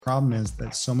problem is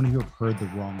that so many people have heard the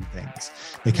wrong things.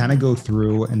 They kind of go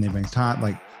through and they've been taught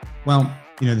like, well,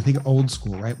 they think old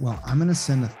school, right? Well, I'm going to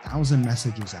send 1,000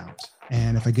 messages out.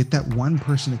 And if I get that one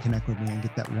person to connect with me and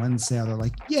get that one sale, they're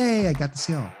like, yay, I got the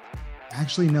sale.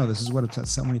 Actually, no, this is what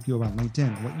upsets so many people about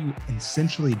LinkedIn. What you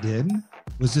essentially did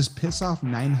was just piss off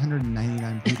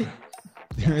 999 people.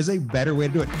 There is a better way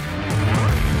to do it.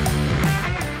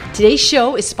 Today's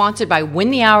show is sponsored by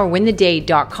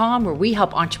winthehourwintheday.com, where we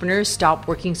help entrepreneurs stop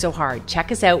working so hard.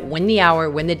 Check us out,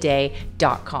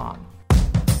 winthehourwintheday.com.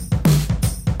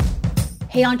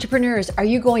 Hey entrepreneurs, are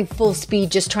you going full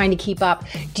speed just trying to keep up?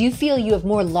 Do you feel you have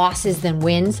more losses than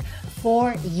wins?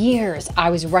 For years, I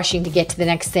was rushing to get to the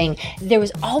next thing. There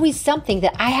was always something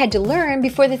that I had to learn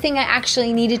before the thing I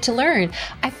actually needed to learn.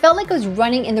 I felt like I was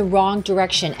running in the wrong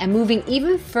direction and moving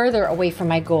even further away from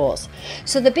my goals.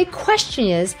 So the big question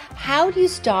is, how do you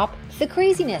stop the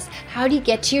craziness? How do you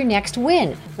get to your next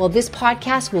win? Well, this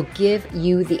podcast will give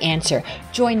you the answer.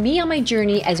 Join me on my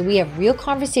journey as we have real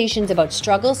conversations about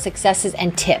struggles, successes,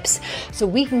 and tips so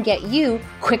we can get you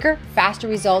quicker, faster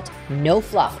results, no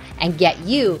fluff, and get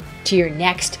you to your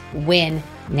next win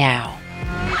now.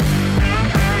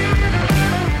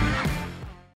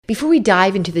 Before we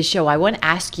dive into the show, I want to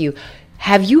ask you,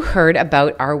 have you heard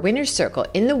about our Winner's Circle?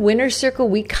 In the Winner's Circle,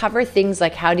 we cover things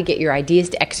like how to get your ideas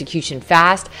to execution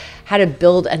fast, how to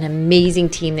build an amazing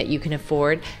team that you can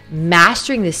afford,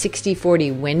 mastering the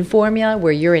 60-40 win formula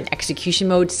where you're in execution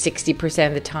mode 60%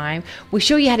 of the time. We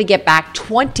show you how to get back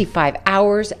 25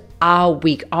 hours a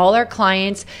week. All our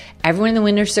clients, everyone in the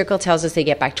Winner's Circle tells us they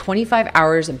get back 25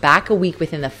 hours back a week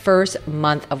within the first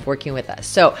month of working with us.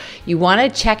 So you want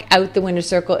to check out the Winner's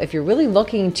Circle if you're really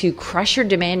looking to crush your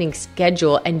demanding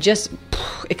schedule and just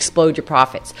explode your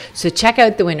profits. So check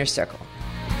out the Winner's Circle.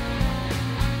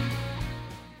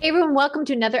 Hey everyone, welcome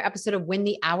to another episode of Win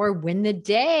the Hour, Win the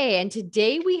Day. And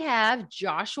today we have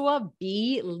Joshua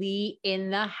B. Lee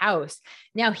in the house.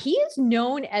 Now he is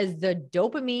known as the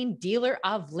dopamine dealer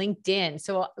of LinkedIn.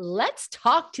 So let's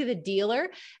talk to the dealer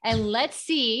and let's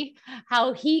see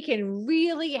how he can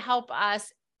really help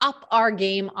us up our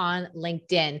game on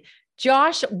LinkedIn.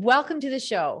 Josh, welcome to the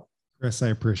show. Chris, I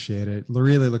appreciate it.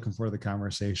 Really looking forward to the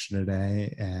conversation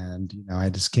today. And,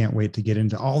 I just can't wait to get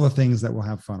into all the things that we'll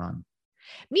have fun on.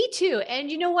 Me too. And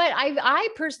you know what? I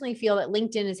personally feel that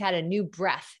LinkedIn has had a new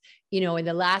breath, in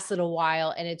the last little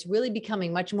while, and it's really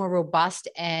becoming much more robust.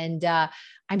 And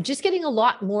I'm just getting a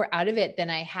lot more out of it than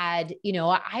I had.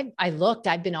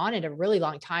 I've been on it a really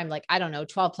long time,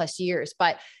 12 plus years.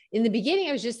 But in the beginning,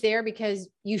 I was just there because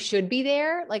you should be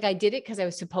there. Like I did it because I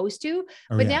was supposed to,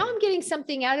 but now I'm getting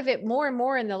something out of it more and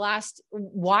more in the last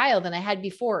while than I had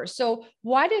before. So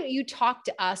why don't you talk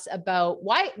to us about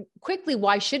why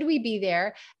should we be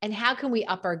there and how can we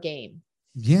up our game?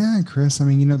 Yeah, Chris.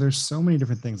 There's so many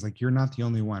different things. Like you're not the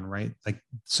only one, right? Like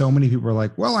so many people are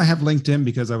like, well, I have LinkedIn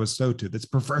because I was so to. That's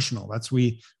professional. That's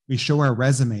we show our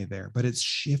resume there, but it's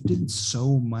shifted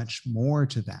so much more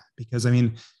to that because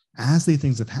as these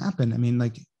things have happened,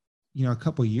 a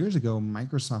couple of years ago,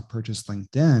 Microsoft purchased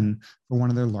LinkedIn for one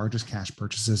of their largest cash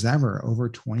purchases ever, over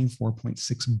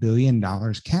 $24.6 billion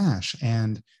cash.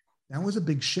 And that was a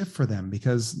big shift for them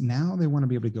because now they want to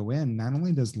be able to go in. Not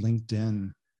only does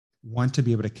LinkedIn want to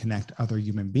be able to connect other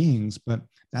human beings, but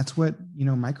that's what,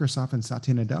 Microsoft and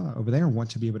Satya Nadella over there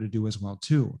want to be able to do as well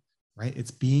too, right?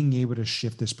 It's being able to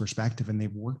shift this perspective, and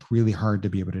they've worked really hard to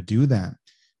be able to do that.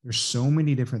 There's so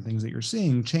many different things that you're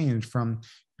seeing change from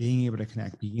being able to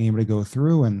connect, being able to go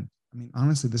through. And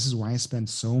honestly, this is why I spend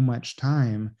so much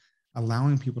time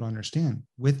allowing people to understand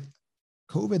with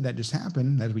COVID that just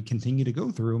happened, that we continue to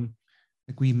go through,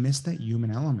 we miss that human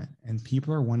element, and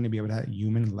people are wanting to be able to have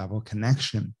human level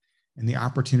connection. And the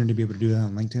opportunity to be able to do that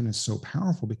on LinkedIn is so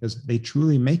powerful because they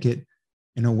truly make it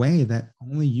in a way that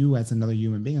only you as another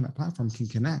human being on that platform can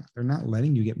connect. They're not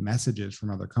letting you get messages from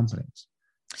other companies.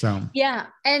 So, yeah.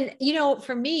 And,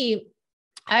 for me,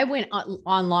 I went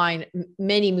online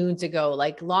many moons ago,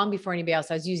 like long before anybody else.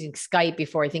 I was using Skype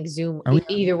before I think Zoom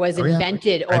either was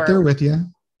invented or right there with you.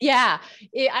 Yeah.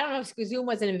 I don't know if Zoom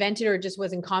wasn't invented or just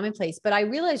wasn't commonplace, but I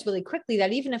realized really quickly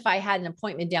that even if I had an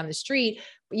appointment down the street,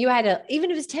 even if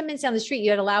it was 10 minutes down the street,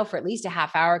 you had to allow for at least a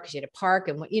half hour because you had to park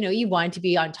and, you wanted to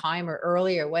be on time or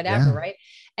early or whatever. Right.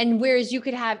 And whereas you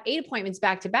could have 8 appointments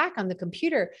back to back on the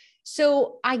computer.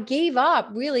 So I gave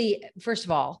up really, first of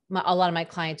all, a lot of my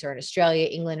clients are in Australia,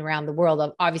 England, around the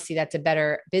world. Obviously that's a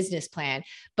better business plan.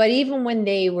 But even when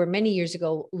they were many years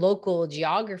ago, local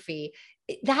geography,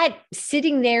 that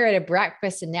sitting there at a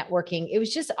breakfast and networking, it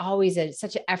was just always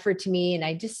such an effort to me. And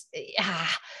I just,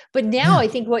 but now I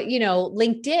think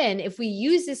LinkedIn, if we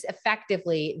use this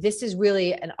effectively, this is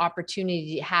really an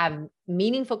opportunity to have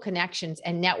meaningful connections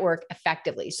and network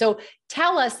effectively. So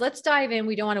tell us, let's dive in.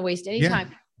 We don't want to waste any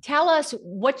time. Tell us,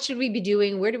 what should we be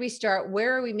doing? Where do we start?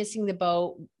 Where are we missing the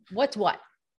boat? What's what?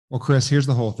 Well, Chris, here's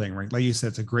the whole thing, right? Like you said,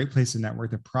 it's a great place to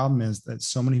network. The problem is that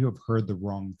so many people have heard the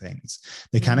wrong things.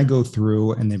 They kind of go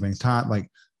through and they've been taught like,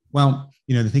 well,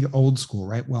 they think old school,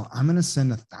 right? Well, I'm going to send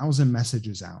 1,000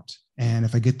 messages out. And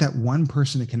if I get that one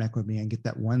person to connect with me and get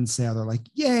that one sale, they're like,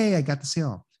 yay, I got the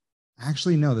sale.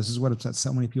 Actually, no, this is what upsets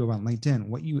so many people about LinkedIn.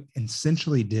 What you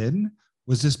essentially did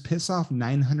was just piss off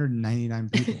 999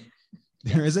 people.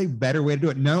 There is a better way to do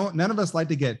it. No, none of us like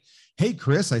to get, hey,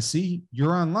 Chris, I see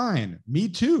you're online. Me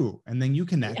too. And then you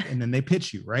connect and then they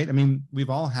pitch you, right? I mean, we've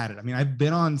all had it. I mean, I've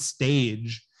been on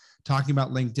stage talking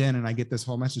about LinkedIn and I get this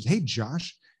whole message, hey,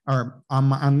 Josh, or on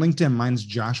LinkedIn, mine's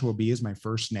Joshua B is my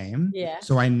first name. Yeah.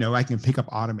 So I know I can pick up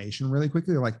automation really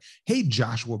quickly. They're like, hey,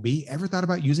 Joshua B, ever thought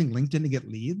about using LinkedIn to get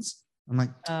leads? I'm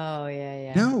like, oh,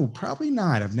 yeah. No, probably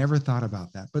not. I've never thought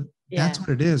about that. But that's what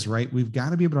it is, right? We've got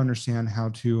to be able to understand how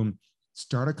to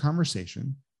start a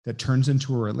conversation that turns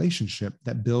into a relationship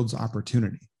that builds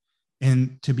opportunity.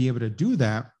 And to be able to do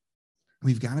that,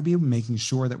 we've got to be making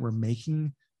sure that we're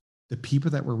making the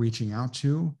people that we're reaching out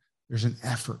to, there's an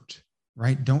effort,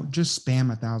 right? Don't just spam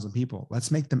 1,000 people.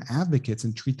 Let's make them advocates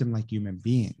and treat them like human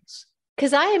beings.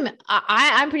 Because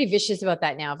I'm pretty vicious about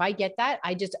that now. If I get that,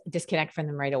 I just disconnect from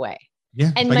them right away.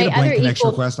 Yeah. And if I get a blank connection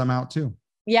equal request, I'm out too.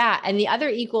 Yeah. And the other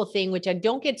equal thing, which I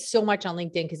don't get so much on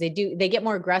LinkedIn because they get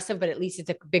more aggressive, but at least it's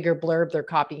a bigger blurb they're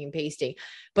copying and pasting.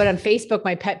 But on Facebook,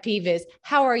 my pet peeve is,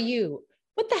 how are you?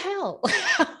 What the hell?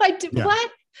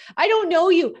 What? I don't know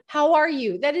you. How are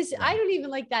you? That is, I don't even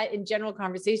like that in general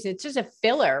conversation. It's just a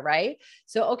filler, right?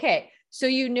 So, okay. So,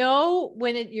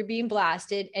 when you're being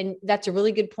blasted, and that's a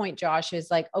really good point, Josh, is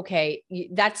like, okay,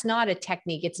 that's not a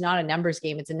technique. It's not a numbers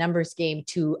game. It's a numbers game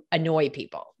to annoy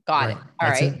people. Got it. All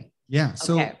right. Yeah.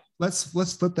 So let's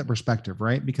flip that perspective,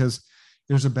 right? Because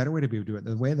there's a better way to be able to do it.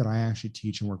 The way that I actually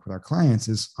teach and work with our clients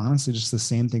is honestly just the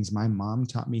same things my mom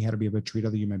taught me how to be able to treat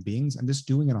other human beings. I'm just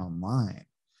doing it online.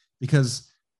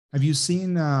 Because have you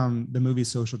seen the movie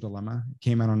Social Dilemma? It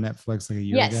came out on Netflix like a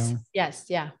year ago. Yes.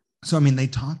 Yeah. So, I mean, they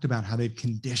talked about how they've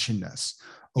conditioned us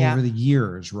over the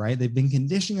years, right? They've been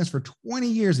conditioning us for 20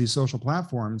 years, these social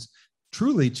platforms,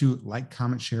 truly to like,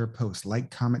 comment, share, post,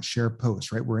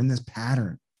 right? We're in this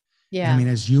pattern. Yeah. And I mean,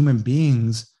 as human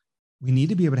beings, we need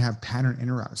to be able to have pattern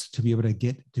interrupts to be able to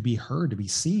get to be heard, to be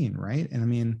seen, right? And I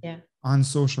mean, on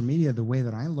social media, the way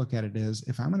that I look at it is,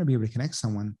 if I'm going to be able to connect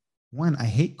someone, one, I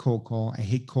hate cold call, I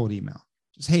hate cold email.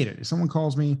 Just hate it. If someone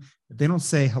calls me, if they don't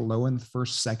say hello in the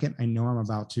first second, I know I'm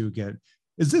about to get,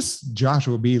 is this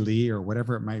Joshua B. Lee or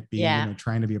whatever it might be,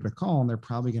 trying to be able to call, and they're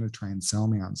probably going to try and sell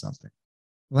me on something.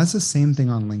 Well, that's the same thing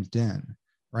on LinkedIn,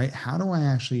 right? How do I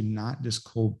actually not just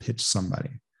cold pitch somebody?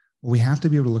 Well, we have to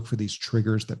be able to look for these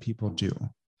triggers that people do. Okay.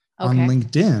 On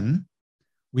LinkedIn,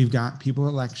 we've got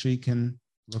people that actually can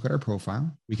look at our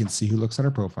profile. We can see who looks at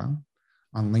our profile.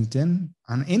 On LinkedIn,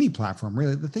 on any platform,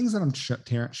 really, the things that I'm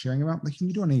sharing about, like you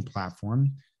can do on any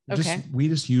platform. We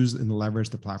just use and leverage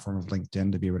the platform of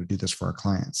LinkedIn to be able to do this for our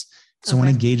clients. Someone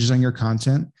engages on your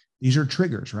content. These are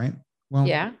triggers, right?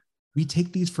 Well, we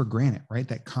take these for granted, right?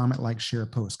 That comment, like, share,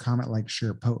 post, comment, like,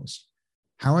 share, post.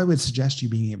 How I would suggest you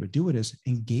being able to do it is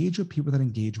engage with people that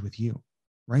engage with you,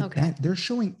 right? Okay. They're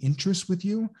showing interest with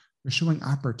you. They're showing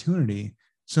opportunity.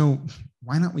 So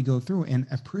why not we go through and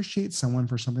appreciate someone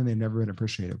for something they've never been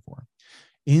appreciated for?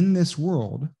 In this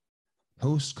world,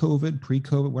 post-COVID,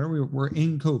 pre-COVID, whatever we're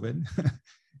in COVID,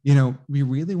 we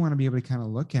really want to be able to kind of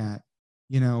look at,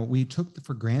 we took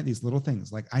for granted these little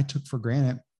things. Like I took for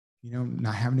granted,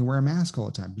 not having to wear a mask all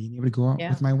the time, being able to go out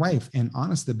with my wife. And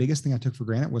honestly, the biggest thing I took for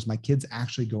granted was my kids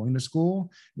actually going to school,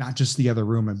 not just the other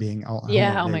room and being all.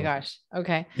 Yeah. Oh my gosh.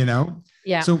 Okay.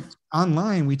 Yeah. So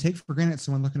online, we take for granted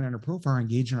someone looking at our profile,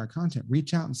 engaging in our content,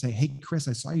 reach out and say, hey, Chris,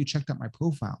 I saw you checked out my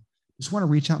profile. Just want to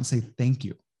reach out and say, thank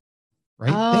you.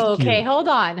 Right. Oh, okay. Hold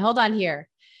on here.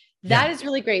 That is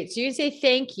really great. So you say,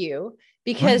 thank you.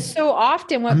 Because so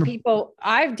often what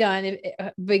I've done,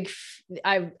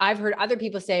 I've heard other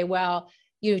people say, well,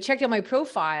 checked out my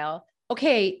profile.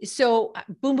 Okay. So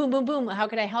boom, boom, boom, boom. How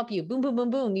can I help you? Boom, boom,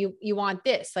 boom, boom. You want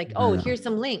this, like, here's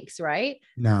some links, right?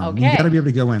 No, okay. You got to be able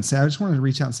to go in and say, I just wanted to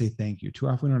reach out and say, thank you. Too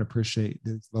often we don't appreciate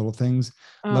these little things.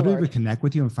 Love to be able to connect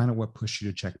with you and find out what pushed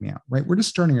you to check me out, right? We're just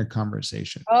starting a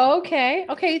conversation.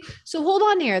 Okay. So hold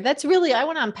on here. That's really, I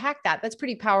want to unpack that. That's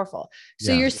pretty powerful.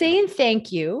 So you're saying,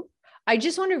 thank you. I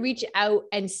just want to reach out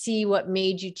and see what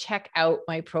made you check out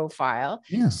my profile.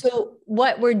 Yeah. So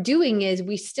what we're doing is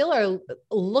we still are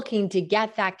looking to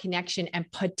get that connection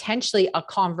and potentially a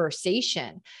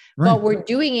conversation, Right. but we're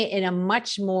doing it in a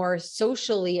much more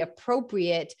socially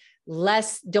appropriate,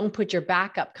 less don't put your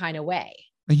back up kind of way.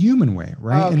 A human way,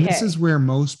 right? Okay. And this is where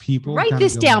most people write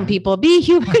this down, people. Be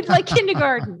human like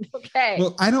kindergarten. Okay.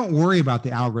 Well, I don't worry about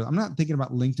the algorithm. I'm not thinking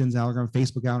about LinkedIn's algorithm,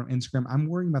 Facebook algorithm, Instagram. I'm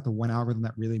worrying about the one algorithm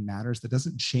that really matters, that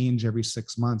doesn't change every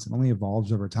 6 months. It only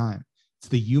evolves over time. It's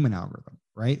the human algorithm,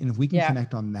 right? And if we can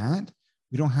connect on that,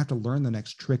 we don't have to learn the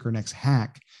next trick or next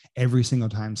hack every single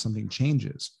time something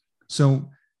changes. So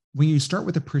when you start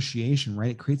with appreciation,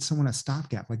 right, it creates someone a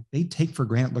stopgap. Like they take for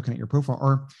granted looking at your profile,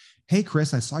 or, hey,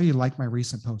 Chris, I saw you like my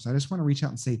recent post. I just want to reach out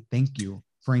and say thank you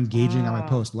for engaging on my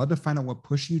post. Love to find out what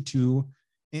pushed you to,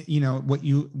 what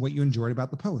you enjoyed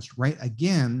about the post, right?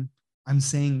 Again, I'm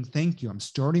saying thank you. I'm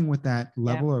starting with that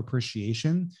level of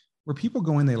appreciation where people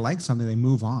go in, they like something, they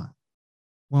move on.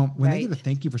 Well, when they get a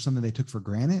thank you for something they took for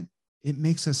granted, it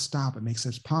makes us stop. It makes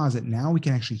us pause. It now we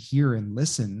can actually hear and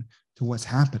listen to what's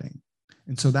happening.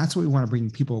 And so that's what we want to bring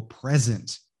people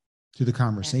present to the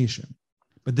conversation.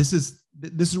 But this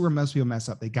is where most people mess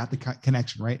up. They got the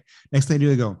connection, right? Next thing they do,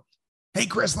 they go, hey,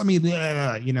 Chris, let me,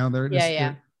 they're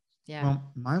just, Well,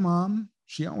 my mom,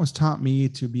 she always taught me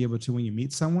to be able to, when you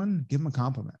meet someone, give them a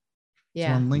compliment. So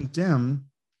on LinkedIn,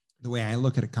 the way I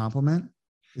look at a compliment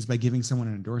is by giving someone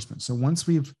an endorsement. So once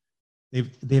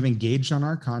they've engaged on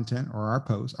our content or our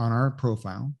post on our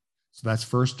profile. So that's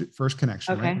first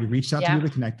connection, right? We reached out to people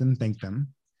to connect them and thank them.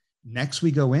 Next,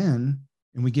 we go in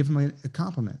and we give them a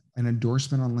compliment, an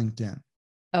endorsement on LinkedIn.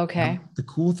 Okay. Now, the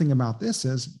cool thing about this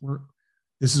is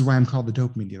this is why I'm called the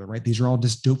dopamine dealer, right? These are all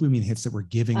just dopamine hits that we're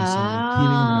giving someone, keeping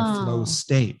them in a flow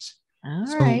state.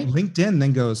 So LinkedIn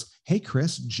then goes, hey,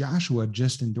 Chris, Joshua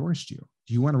just endorsed you.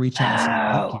 Do you want to reach out and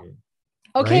say thank you?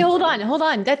 Okay, right? Hold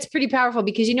on. That's pretty powerful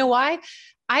because you know why?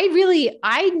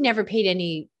 I never paid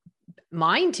any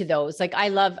mind to those. Like I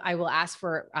will ask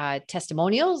for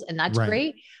testimonials and that's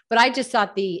great. But I just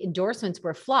thought the endorsements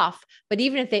were fluff. But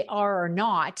even if they are or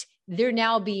not, they're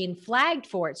now being flagged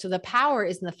for it. So the power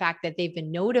is in the fact that they've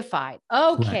been notified.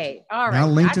 Okay. All right. Now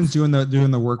LinkedIn's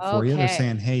doing the work for you. They're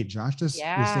saying, hey, Josh just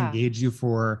engaged you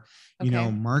for,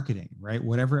 marketing, right?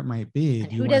 Whatever it might be.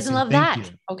 Who doesn't love that?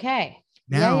 Okay.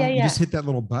 Now you just hit that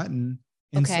little button.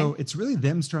 And so it's really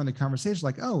them starting the conversation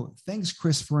like, oh, thanks,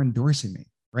 Chris, for endorsing me.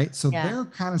 Right. So they're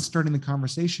kind of starting the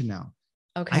conversation now.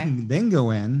 Okay. I can then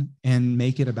go in and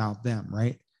make it about them.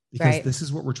 Right. Because this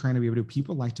is what we're trying to be able to do.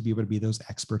 People like to be able to be those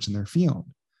experts in their field.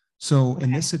 So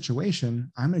in this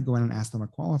situation, I'm going to go in and ask them a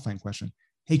qualifying question.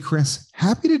 Hey, Chris,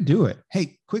 happy to do it.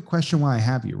 Hey, quick question while I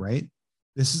have you, right?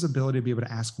 This is ability to be able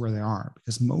to ask where they are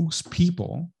because most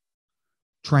people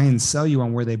try and sell you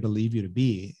on where they believe you to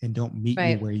be and don't meet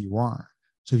you where you are.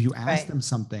 So if you ask them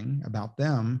something about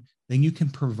them, then you can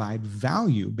provide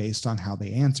value based on how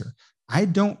they answer. I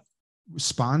don't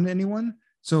respond to anyone.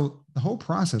 So the whole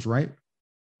process, right?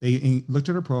 They looked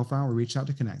at her profile, we reached out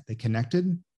to connect. They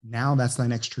connected. Now that's the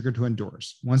next trigger to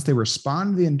endorse. Once they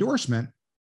respond to the endorsement,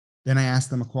 then I ask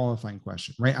them a qualifying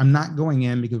question, right? I'm not going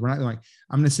in because we're not like,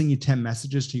 I'm going to send you 10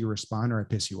 messages till you respond or I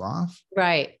piss you off.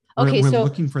 Right. Okay. We're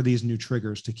looking for these new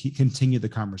triggers to continue the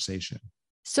conversation.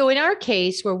 So in our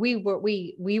case where we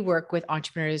work with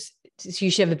entrepreneurs, so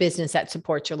you should have a business that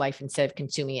supports your life instead of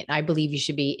consuming it. And I believe you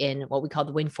should be in what we call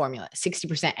the win formula,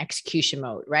 60% execution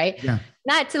mode, right? Yeah.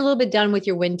 That's a little bit done with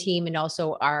your win team and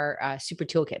also our super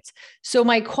toolkits. So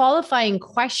my qualifying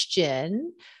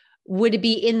question would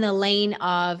be in the lane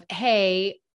of,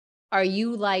 hey, are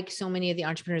you like so many of the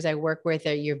entrepreneurs I work with,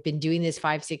 or you've been doing this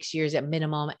 5-6 years at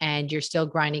minimum and you're still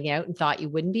grinding out and thought you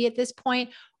wouldn't be at this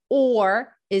point?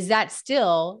 Or is that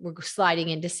still we're sliding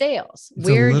into sales? It's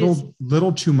a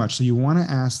little too much. So you want to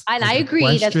ask, and I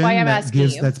agree. That's why I'm asking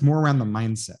you. That's more around the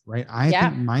mindset, right? I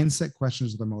think mindset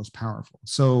questions are the most powerful.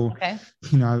 So,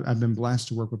 I've been blessed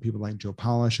to work with people like Joe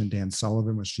Polish and Dan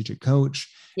Sullivan with Strategic Coach.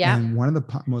 Yeah. And one of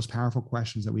the most powerful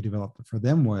questions that we developed for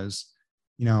them was,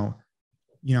 we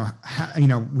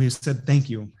said, thank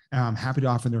you. I'm happy to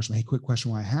offer endorsement. Hey, quick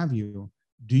question while I have you.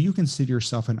 Do you consider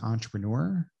yourself an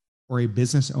entrepreneur or a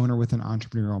business owner with an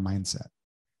entrepreneurial mindset?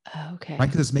 Okay. Right.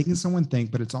 Because it's making someone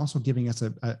think, but it's also giving us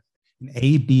an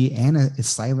A, B, and a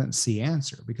silent C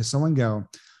answer. Because someone go,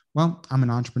 well, I'm an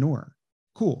entrepreneur.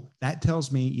 Cool. That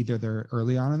tells me either they're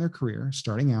early on in their career,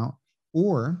 starting out,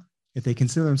 or if they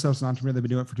consider themselves an entrepreneur, they've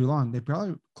been doing it for too long, they're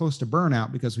probably close to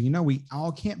burnout because we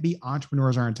all can't be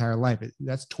entrepreneurs our entire life.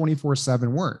 That's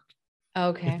 24/7 work.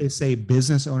 Okay. If they say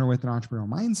business owner with an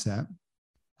entrepreneurial mindset,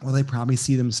 well, they probably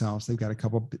see themselves. They've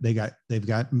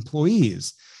got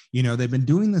employees. They've been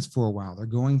doing this for a while. They're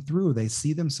going through, they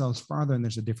see themselves farther and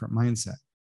there's a different mindset.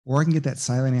 Or I can get that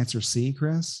silent answer C,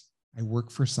 Chris. I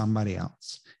work for somebody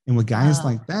else. And with guys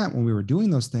like that, when we were doing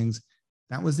those things,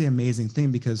 that was the amazing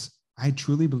thing, because I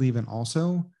truly believe in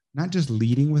also not just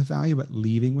leading with value, but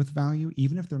leaving with value,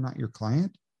 even if they're not your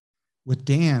client. With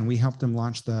Dan, we helped him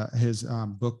launch his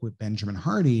book with Benjamin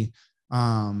Hardy,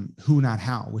 Who Not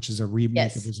How, which is a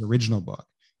remake of his original book.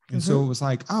 And so it was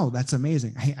like, oh, that's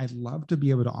amazing. Hey, I'd love to be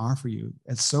able to offer you.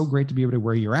 It's so great to be able to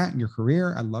where you're at in your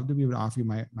career. I'd love to be able to offer you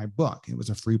my book. It was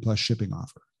a free plus shipping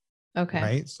offer. Okay.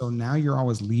 Right. So now you're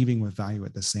always leaving with value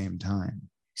at the same time.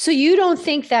 So you don't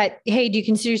think that, hey, do you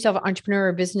consider yourself an entrepreneur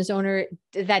or business owner?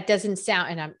 That doesn't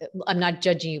sound, and I'm not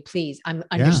judging you, please. I'm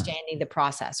understanding the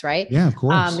process, right? Yeah, of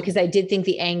course. Because I did think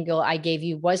the angle I gave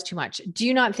you was too much. Do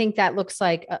you not think that looks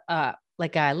like a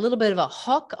little bit of a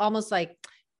hook, almost like,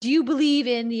 do you believe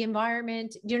in the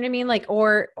environment? Do you know what I mean? Like,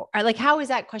 or like, how is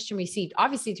that question received?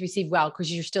 Obviously it's received well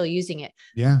because you're still using it.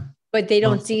 Yeah. But they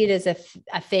don't see it as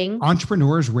a thing.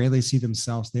 Entrepreneurs rarely see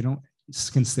themselves. They don't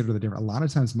consider the difference. A lot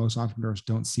of times, most entrepreneurs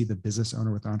don't see the business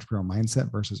owner with entrepreneurial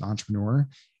mindset versus entrepreneur.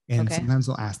 And sometimes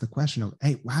they'll ask the question,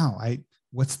 hey, wow,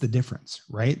 what's the difference?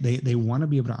 Right. They want to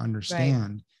be able to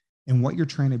understand. Right. And what you're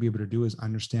trying to be able to do is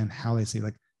understand how they say,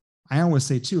 like, I always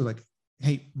say too, like,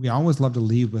 hey, we always love to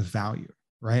lead with value.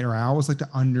 Right. Or I always like to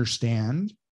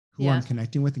understand who I'm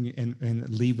connecting with and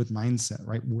lead with mindset,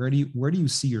 right? Where do you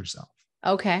see yourself?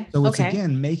 Okay. So it's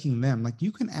again, making them, like,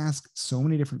 you can ask so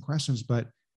many different questions, but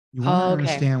you want to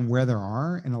understand where they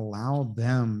are and allow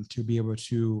them to be able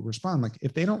to respond. Like,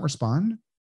 if they don't respond,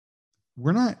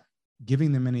 we're not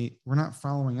giving them we're not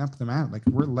following up them out. Like,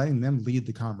 we're letting them lead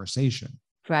the conversation.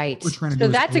 Right. So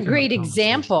that's a great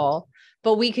example,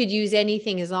 but we could use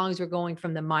anything as long as we're going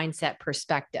from the mindset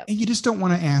perspective. And you just don't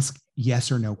want to ask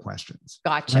yes or no questions.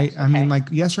 Gotcha. Right. I mean, like,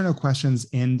 yes or no questions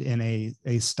end in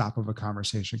a stop of a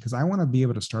conversation, because I want to be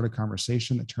able to start a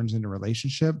conversation that turns into a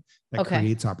relationship that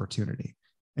creates opportunity.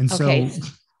 And so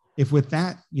if with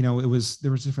that, there was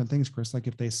different things, Chris, like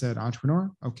if they said entrepreneur,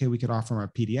 okay, we could offer them a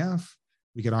PDF.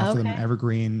 We could offer them an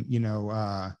evergreen,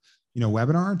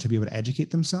 webinar to be able to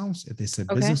educate themselves. If they said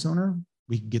business owner,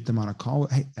 we could get them on a call.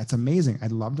 Hey, that's amazing.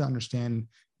 I'd love to understand,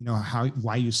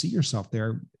 why you see yourself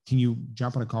there. Can you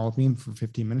jump on a call with me for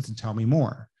 15 minutes and tell me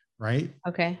more? Right.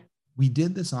 Okay. We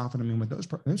did this often. I mean, with those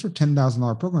are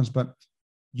 $10,000 programs, but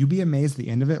you'd be amazed at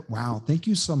the end of it. Wow. Thank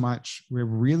you so much. We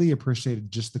really appreciated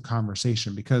just the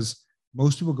conversation, because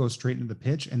most people go straight into the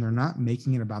pitch and they're not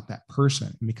making it about that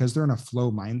person. And because they're in a flow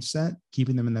mindset,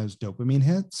 keeping them in those dopamine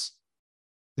hits,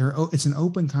 it's an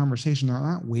open conversation. They're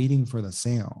not waiting for the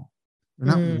sale.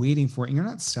 They're not waiting for it. And you're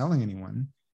not selling anyone.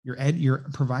 You're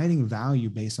providing value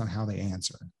based on how they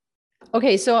answer.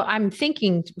 Okay. So I'm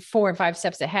thinking 4 or 5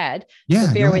 steps ahead. Yeah.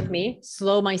 So bear with me,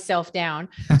 slow myself down.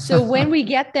 So when we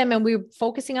get them and we're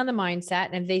focusing on the mindset,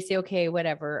 and they say, okay,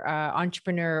 whatever,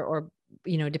 entrepreneur, or,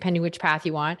 depending which path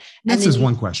you want. This is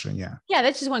one question. Yeah. Yeah.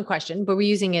 That's just one question, but we're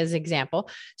using it as an example.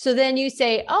 So then you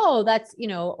say, oh, that's,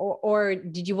 or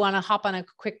did you want to hop on a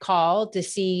quick call to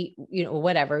see,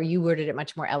 whatever, you worded it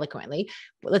much more eloquently.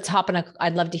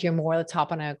 I'd love to hear more. Let's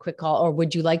hop on a quick call. Or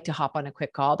would you like to hop on a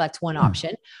quick call? That's one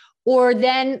option. Or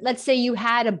then let's say you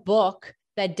had a book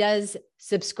that does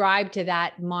subscribe to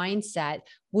that mindset.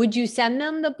 Would you send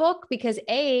them the book? Because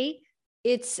A,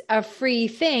 it's a free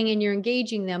thing and you're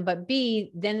engaging them, but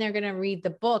B, then they're going to read the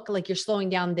book. Like, you're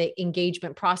slowing down the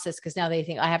engagement process, because now they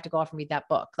think, I have to go off and read that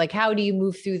book. Like, how do you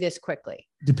move through this quickly?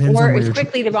 Depends or is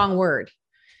quickly the wrong word?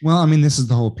 Well, I mean, this is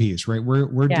the whole piece, right?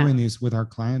 We're doing these with our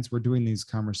clients. We're doing these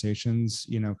conversations,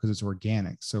 because it's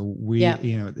organic. So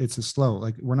it's a slow,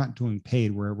 like, we're not doing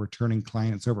paid where we're turning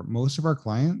clients over. Most of our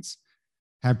clients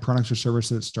have products or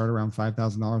services that start around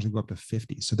 $5,000 and go up to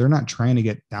 50. So they're not trying to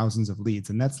get thousands of leads.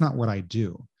 And that's not what I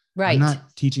do. Right. I'm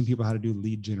not teaching people how to do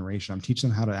lead generation. I'm teaching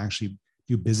them how to actually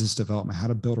do business development, how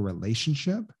to build a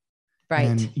relationship. Right.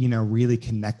 And, really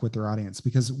connect with their audience.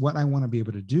 Because what I want to be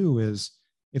able to do is,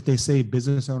 if they say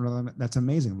business owner, that's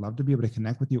amazing. Love to be able to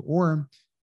connect with you. Or,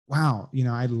 wow,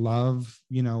 I love,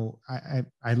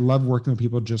 I love working with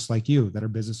people just like you that are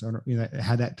business owner, that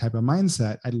had that type of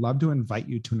mindset. I'd love to invite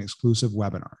you to an exclusive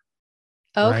webinar.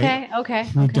 Okay. Right? Okay.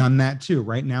 We've done that too.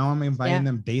 Right now, I'm inviting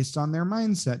them based on their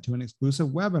mindset to an exclusive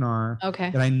webinar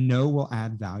that I know will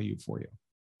add value for you.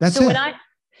 That's it.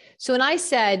 So when I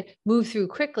said move through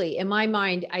quickly, in my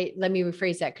mind, let me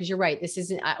rephrase that, because you're right. This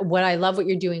isn't what I love what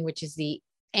you're doing, which is the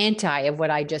anti of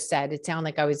what I just said. It sounded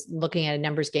like I was looking at a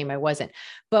numbers game. I wasn't.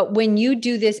 But when you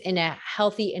do this in a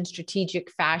healthy and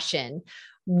strategic fashion,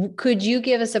 Could you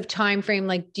give us a time frame?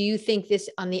 Like, do you think this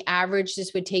on the average,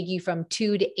 this would take you from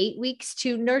 2 to 8 weeks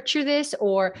to nurture this?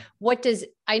 Or what does,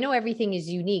 I know everything is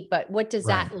unique, but what does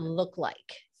Right. that look like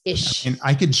ish? And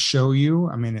I could show you,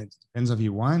 I mean, it depends if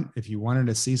you want, if you wanted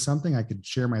to see something, I could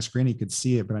share my screen. You could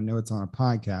see it, but I know it's on a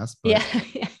podcast, but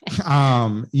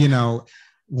Yeah. you know,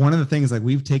 one of the things, like,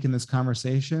 we've taken this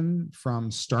conversation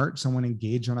from start, someone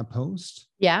engaged on a post,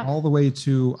 Yeah. all the way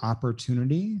to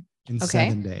opportunity in Okay.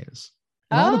 7 days.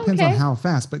 It all depends on Okay. how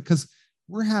fast, but because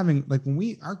we're having, like,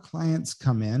 when our clients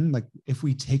come in, like, if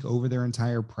we take over their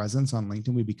entire presence on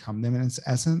LinkedIn, we become them in its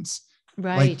essence.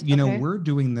 Right. Like, you know, Okay. we're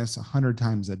doing this 100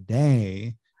 times a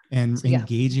day and So, yeah.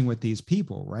 engaging with these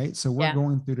people, right? So we're Yeah.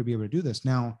 going through to be able to do this.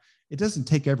 Now, it doesn't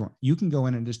take everyone. You can go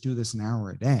in and just do this an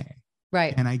hour a day.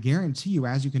 Right. And I guarantee you,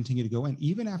 as you continue to go in,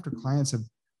 even after clients have,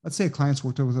 let's say a client's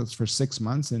worked with us for 6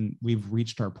 months and we've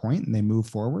reached our point and they move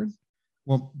forward,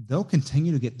 well, they'll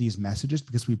continue to get these messages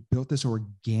because we've built this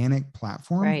organic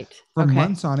platform Right. for Okay.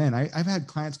 months on end. I've had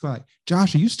clients go like,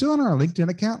 Josh, are you still on our LinkedIn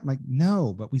account? I'm like,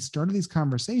 no, but we started these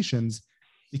conversations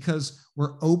because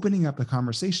we're opening up the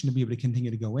conversation to be able to continue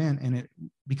to go in. And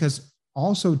because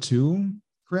also too,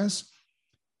 Chris,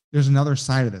 there's another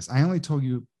side of this. I only told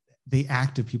you the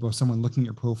active people, someone looking at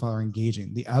your profile or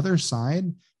engaging. The other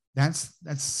side, that's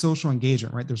social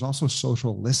engagement, right? There's also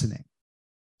social listening.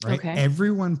 Right. Okay.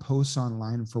 Everyone posts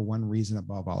online for one reason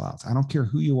above all else. I don't care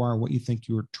who you are, what you think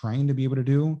you're trying to be able to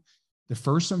do. The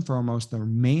first and foremost, the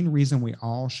main reason we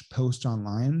all post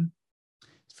online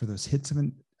is for those hits of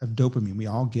dopamine we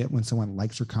all get when someone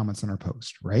likes or comments on our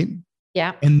post. Right.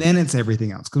 Yeah. And then it's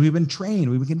everything else because we've been trained,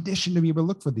 we've been conditioned to be able to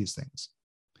look for these things.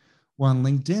 Well, on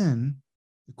LinkedIn,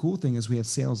 the cool thing is we have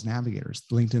sales navigators,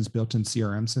 LinkedIn's built-in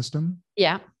CRM system.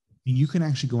 Yeah. And you can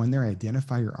actually go in there,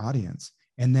 identify your audience,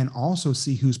 and then also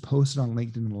see who's posted on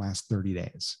LinkedIn in the last 30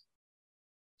 days.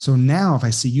 So now if I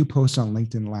see you post on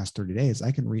LinkedIn in the last 30 days,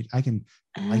 I can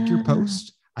like your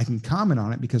post. I can comment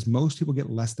on it because most people get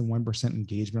less than 1%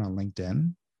 engagement on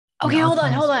LinkedIn. Okay. Hold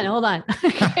on.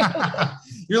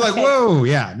 You're like, whoa.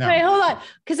 Yeah. No. Wait, hold on.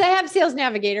 Because I have Sales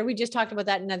Navigator. We just talked about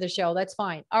that in another show. That's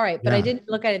fine. All right. But I didn't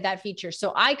look at it, that feature.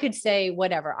 So I could say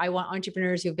whatever. I want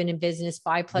entrepreneurs who've been in business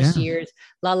 5+ years.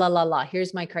 La, la, la, la.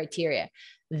 Here's my criteria.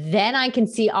 Then I can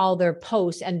see all their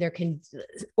posts and they can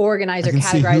organize or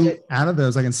categorize it. Out of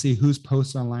those, I can see who's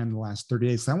posted online in the last 30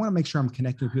 days. So I want to make sure I'm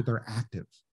connecting with people that are active.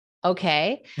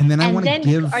 Okay. And then I want to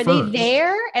give are they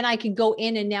there? And I can go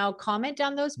in and now comment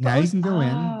on those posts. Now you can go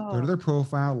in, go to their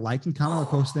profile, like and comment on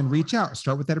the post, then reach out,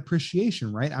 start with that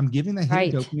appreciation, right? I'm giving the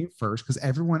hit dopamine first because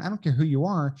everyone, I don't care who you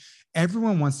are,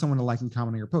 everyone wants someone to like and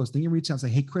comment on your post. Then you reach out and say,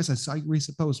 hey, Chris, I saw your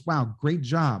recent post. Wow, great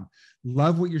job.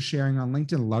 Love what you're sharing on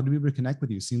LinkedIn. Love to be able to connect with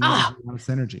you. Seems like there's a lot of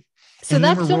synergy. So and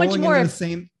that's so much more.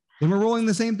 Then we're rolling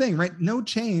the same thing, right? No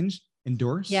change,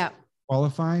 endorse,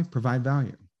 qualify, provide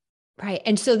value. Right.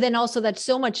 And so then also that's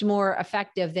so much more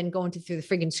effective than going through the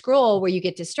friggin' scroll where you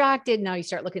get distracted. Now you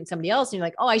start looking at somebody else and you're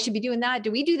like, oh, I should be doing that. Do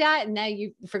we do that? And now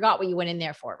you forgot what you went in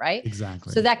there for. Right.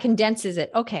 Exactly. So that condenses it.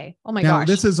 Okay. Oh my gosh. Now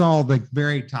this is all like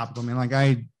very topical. I mean, like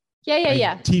I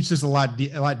teach this a lot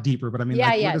deeper, but I mean,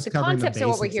 we're just the covering concepts the are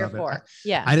what we're basics here of it. for.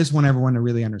 Yeah. I just want everyone to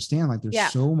really understand, like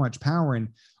there's so much power and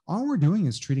all we're doing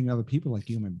is treating other people like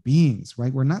human beings,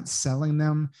 right? We're not selling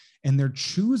them and they're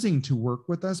choosing to work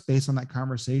with us based on that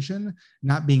conversation,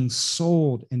 not being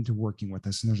sold into working with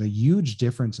us. And there's a huge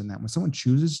difference in that. When someone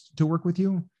chooses to work with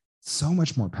you, it's so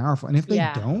much more powerful. And if they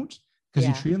don't, because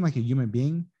you treat them like a human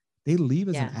being, they leave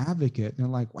as an advocate. And they're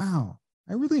like, wow,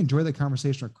 I really enjoyed the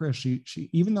conversation with Chris. She,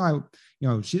 even though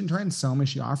she didn't try and sell me,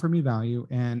 she offered me value.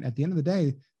 And at the end of the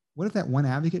day, what if that one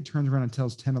advocate turns around and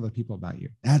tells 10 other people about you?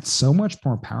 That's so much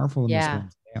more powerful than this one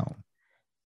sale.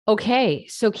 Okay.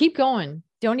 So keep going.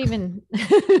 Don't even,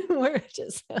 we're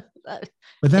just, but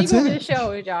that's it. The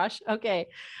show, Josh. Okay.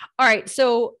 All right.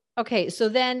 So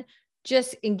then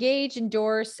just engage,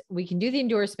 endorse. We can do the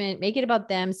endorsement, make it about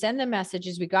them, send them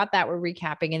messages. We got that. We're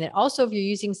recapping. And then also if you're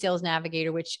using Sales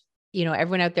Navigator, which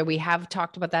everyone out there, we have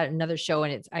talked about that in another show.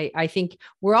 And I think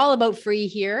we're all about free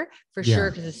here for sure.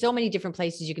 Cause there's so many different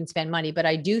places you can spend money, but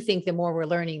I do think the more we're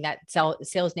learning that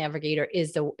Sales Navigator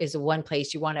is the one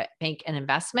place you want to make an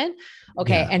investment.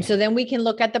 Okay. And so then we can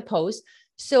look at the post.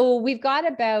 So we've got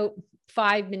about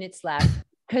 5 minutes left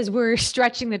because we're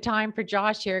stretching the time for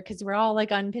Josh here. Cause we're all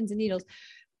like on pins and needles.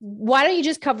 Why don't you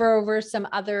just cover over some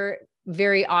other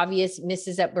very obvious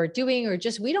misses that we're doing, or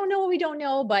just, we don't know what we don't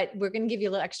know, but we're going to give you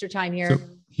a little extra time here. So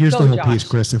here's the whole piece,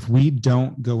 Chris. If we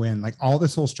don't go in, like all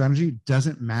this whole strategy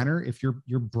doesn't matter if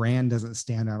your brand doesn't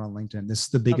stand out on LinkedIn. This is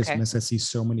the biggest miss. I see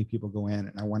so many people go in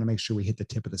and I want to make sure we hit the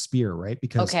tip of the spear, right?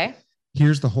 Because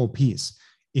here's the whole piece.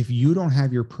 if you don't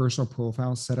have your personal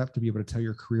profile set up to be able to tell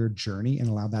your career journey and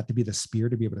allow that to be the spear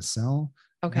to be able to sell,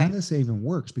 none of this even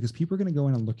works, because people are going to go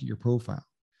in and look at your profile.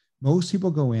 Most people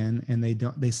go in and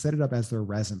they set it up as their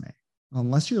resume.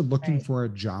 Unless you're looking for a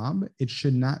job, it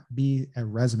should not be a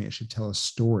resume. It should tell a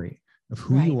story of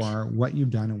who you are, what you've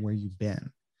done, and where you've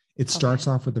been. It starts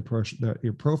off with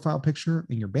your profile picture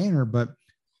and your banner, but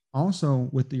also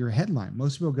with your headline.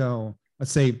 Most people go,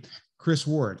 let's say Chris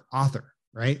Ward, author,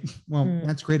 right? Well,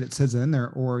 that's great. It says it in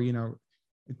there. Or,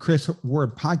 Chris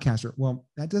Ward, podcaster. Well,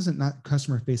 that doesn't, not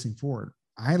customer facing forward.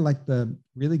 I like to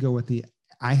really go with the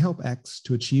I help X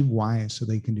to achieve Y so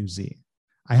they can do Z.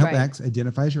 I help X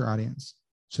identifies your audience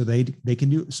so they can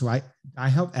do, so I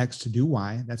help X to do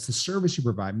Y. That's the service you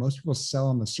provide. Most people sell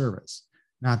on the service,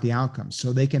 not the outcome,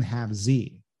 so they can have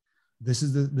Z. This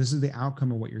is the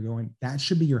outcome of what you're going. That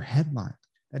should be your headline.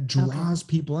 That draws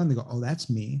people in. They go, oh, that's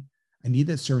me. I need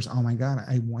that service. Oh my God,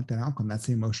 I want that outcome. That's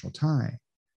the emotional tie.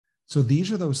 So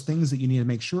these are those things that you need to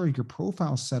make sure your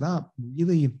profile set up,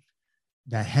 really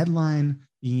that headline,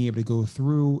 being able to go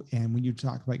through. And when you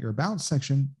talk about your about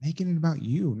section, making it about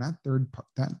you, not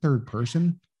that third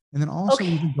person. And then also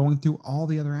even going through all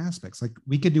the other aspects. Like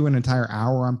we could do an entire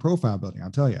hour on profile building, I'll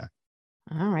tell you.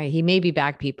 All right. He may be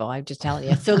back, people. I'm just telling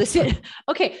you. So listen,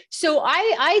 okay. So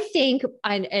I think,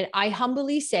 and I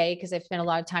humbly say, because I've spent a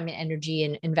lot of time and energy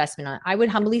and investment on it, I would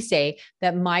humbly say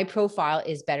that my profile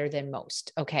is better than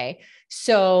most. Okay.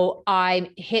 So I'm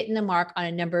hitting the mark on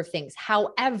a number of things.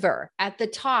 However, at the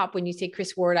top, when you say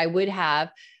Chris Ward, I would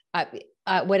have,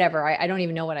 whatever. I don't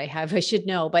even know what I have. I should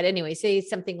know. But anyway, say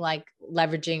something like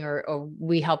leveraging or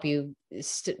we help you,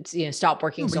 stop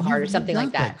working so hard or something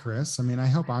like that. Chris, I mean, I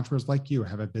help entrepreneurs like you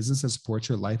have a business that supports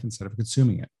your life instead of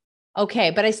consuming it.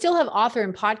 Okay. But I still have author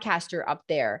and podcaster up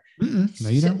there. No,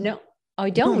 you don't. No, I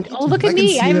don't. Oh, look at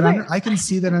me. I can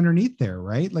see that underneath there,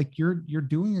 right? Like you're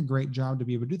doing a great job to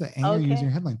be able to do that. And you're using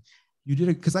your headline. You did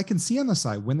it because I can see on the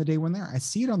side, win the day, win there. I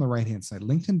see it on the right-hand side.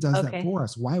 LinkedIn does that for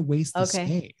us. Why waste the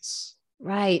space?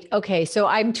 Right. Okay. So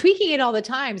I'm tweaking it all the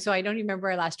time. So I don't even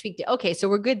remember I last tweaked it. Okay. So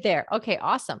we're good there. Okay.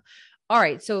 Awesome. All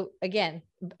right. So again,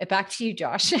 back to you,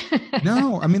 Josh.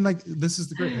 No, I mean, like, this is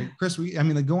the great, Chris,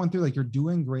 like going through, like, you're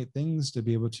doing great things to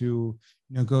be able to,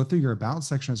 go through your about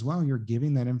section as well. You're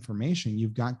giving that information.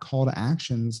 You've got call to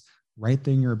actions right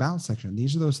there in your about section.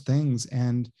 These are those things.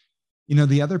 And,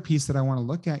 the other piece that I want to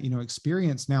look at,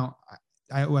 experience. Now,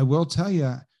 I will tell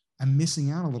you, I'm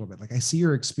missing out a little bit. Like I see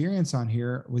your experience on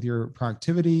here with your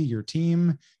productivity, your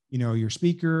team, your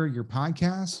speaker, your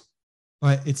podcast,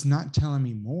 but it's not telling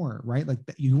me more, right? Like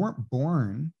you weren't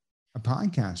born a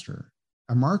podcaster,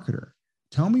 a marketer.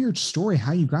 Tell me your story,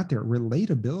 how you got there.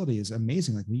 Relatability is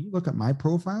amazing. Like when you look at my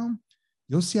profile,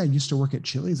 you'll see I used to work at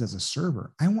Chili's as a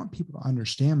server. I want people to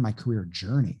understand my career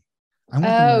journey.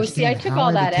 I took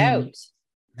all that out.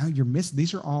 Now you're missing.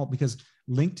 These are all because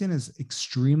LinkedIn is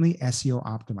extremely SEO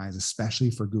optimized,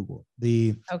 especially for Google.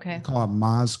 They call it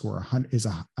Moz score is to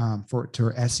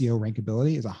SEO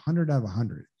rankability is 100 out of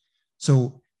 100.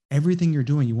 So everything you're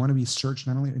doing, you want to be searched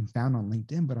not only and found on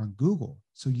LinkedIn, but on Google.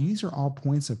 So these are all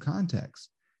points of context.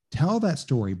 Tell that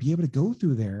story, be able to go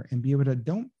through there and be able to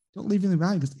don't leave any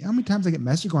value. Because how many times I get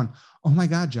messages going, oh my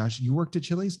God, Josh, you worked at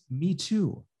Chili's? Me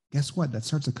too. Guess what? That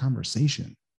starts a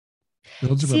conversation.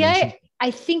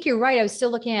 I think you're right. I was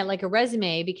still looking at like a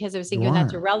resume because I was thinking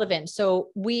that's irrelevant. So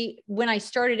when I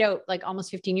started out like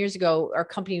almost 15 years ago, our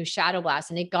company was Shadow Blast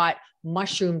and it got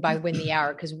mushroomed by Win the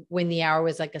Hour because Win the Hour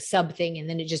was like a sub thing and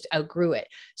then it just outgrew it.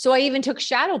 So I even took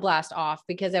Shadow Blast off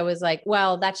because I was like,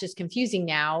 well, that's just confusing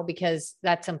now because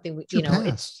that's something,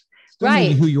 it's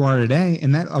right. Who you are today.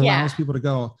 And that allows people to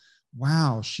go,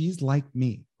 wow, she's like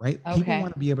me, right? People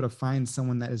want to be able to find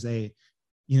someone that is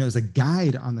as a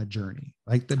guide on the journey,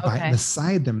 like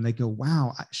beside them, they go,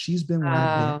 wow, she's been where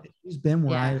I've been. She's been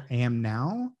where I am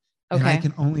now. And I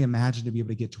can only imagine to be able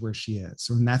to get to where she is.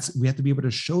 So we have to be able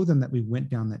to show them that we went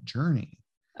down that journey.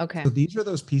 Okay. So these are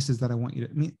those pieces that I want you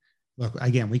to look,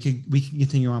 again, we can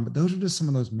continue on, but those are just some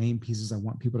of those main pieces I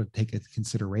want people to take into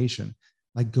consideration.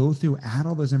 Like go through, add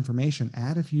all those information,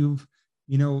 add if you've,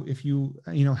 if you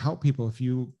help people, if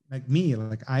you like me,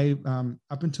 like I,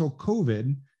 up until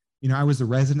COVID, I was the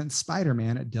resident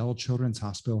Spider-Man at Dell Children's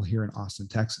Hospital here in Austin,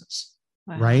 Texas.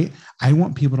 Wow. Right. I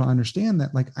want people to understand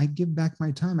that, like, I give back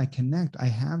my time. I connect. I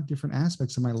have different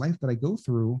aspects of my life that I go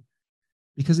through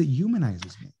because it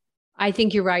humanizes me. I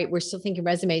think you're right. We're still thinking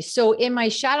resumes. So in my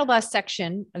Shadow Blast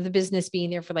section of the business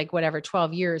being there for like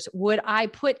 12 years, would I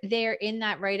put there in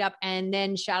that write-up and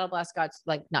then Shadow Blast got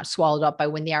like not swallowed up by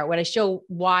Win the Hour? Would I show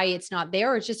why it's not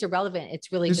there or it's just irrelevant?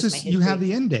 It's really just my history. You have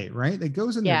the end date, right? It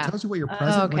goes in there. It tells you what your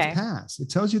present, what's past. It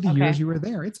tells you the years you were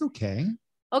there. It's okay.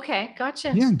 Okay,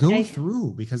 gotcha. Yeah, go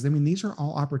through, because I mean, these are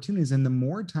all opportunities. And the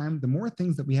more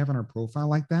things that we have on our profile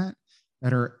like that,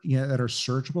 that are, that are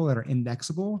searchable, that are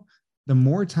indexable, the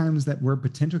more times that we're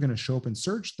potentially going to show up in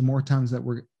search, the more times that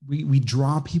we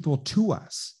draw people to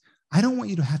us. I don't want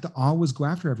you to have to always go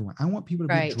after everyone. I want people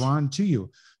to be drawn to you.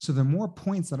 So the more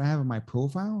points that I have in my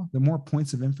profile, the more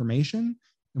points of information,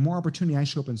 the more opportunity I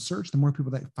show up in search, the more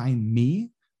people that find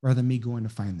me rather than me going to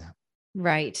find them.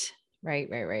 Right.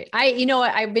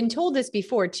 I've been told this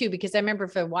before too, because I remember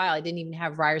for a while, I didn't even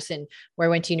have Ryerson where I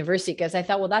went to university, because I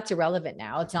thought, well, that's irrelevant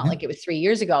now. It's not like it was 3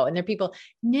 years ago. And there are people,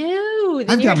 no,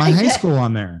 I've got my high school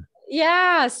on there.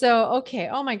 Yeah. So, okay.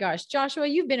 Oh my gosh, Joshua,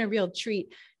 you've been a real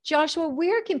treat. Joshua,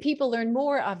 where can people learn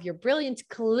more of your brilliance?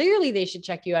 Clearly they should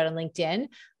check you out on LinkedIn,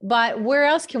 but where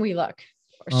else can we look?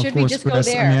 Or should we just go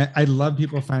there? I mean, I love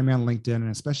people find me on LinkedIn, and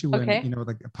especially when,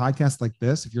 like a podcast like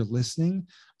this, if you're listening,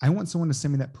 I want someone to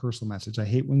send me that personal message. I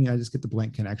hate when I just get the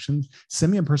blank connections.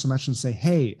 Send me a personal message and say,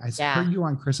 hey, I heard you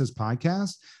on Chris's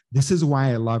podcast. This is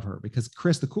why I love her. Because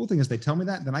Chris, the cool thing is they tell me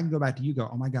that, then I can go back to you, go,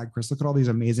 oh my God, Chris, look at all these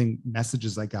amazing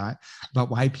messages I got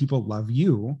about why people love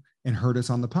you and heard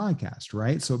us on the podcast,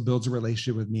 right? So it builds a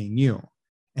relationship with me and you.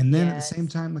 And then at the same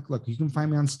time, look, you can find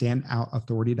me on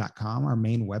standoutauthority.com, our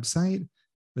main website.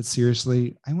 But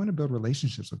seriously, I want to build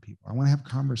relationships with people. I want to have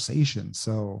conversations.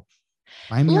 So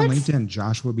find me on LinkedIn,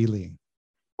 Joshua B. Lee.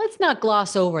 Let's not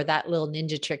gloss over that little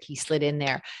ninja trick he slid in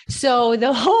there. So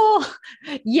the whole,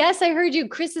 yes, I heard you.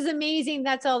 Chris is amazing.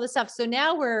 That's all the stuff. So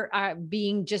now we're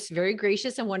being just very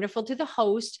gracious and wonderful to the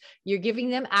host. You're giving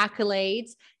them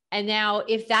accolades. And now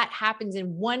if that happens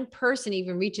and one person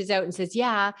even reaches out and says,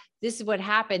 yeah, this is what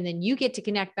happened, then you get to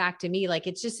connect back to me. Like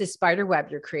it's just a spider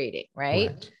web you're creating,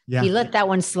 right? Yeah. He let that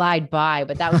one slide by,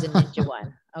 but that was a ninja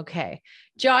one. Okay.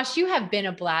 Josh, you have been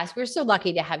a blast. We're so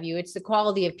lucky to have you. It's the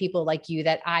quality of people like you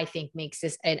that I think makes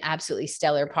this an absolutely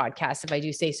stellar podcast, if I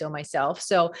do say so myself.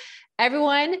 So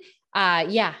everyone,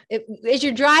 as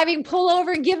you're driving, pull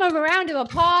over and give them a round of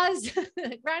applause,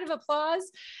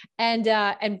 and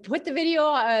put the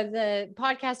video, the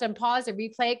podcast on pause and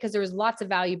replay it, because there was lots of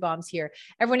value bombs here.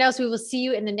 Everyone else, we will see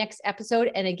you in the next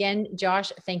episode. And again,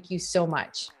 Josh, thank you so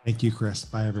much. Thank you, Chris.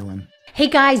 Bye, everyone. Hey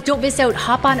guys, don't miss out.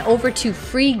 Hop on over to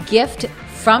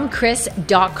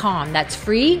freegiftfromchris.com. That's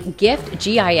free gift,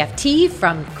 GIFT,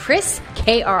 from Chris,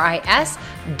 KRIS.com.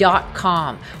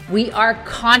 We are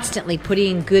constantly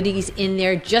putting goodies in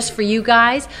there just for you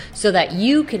guys so that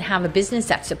you can have a business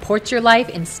that supports your life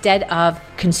instead of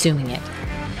consuming it.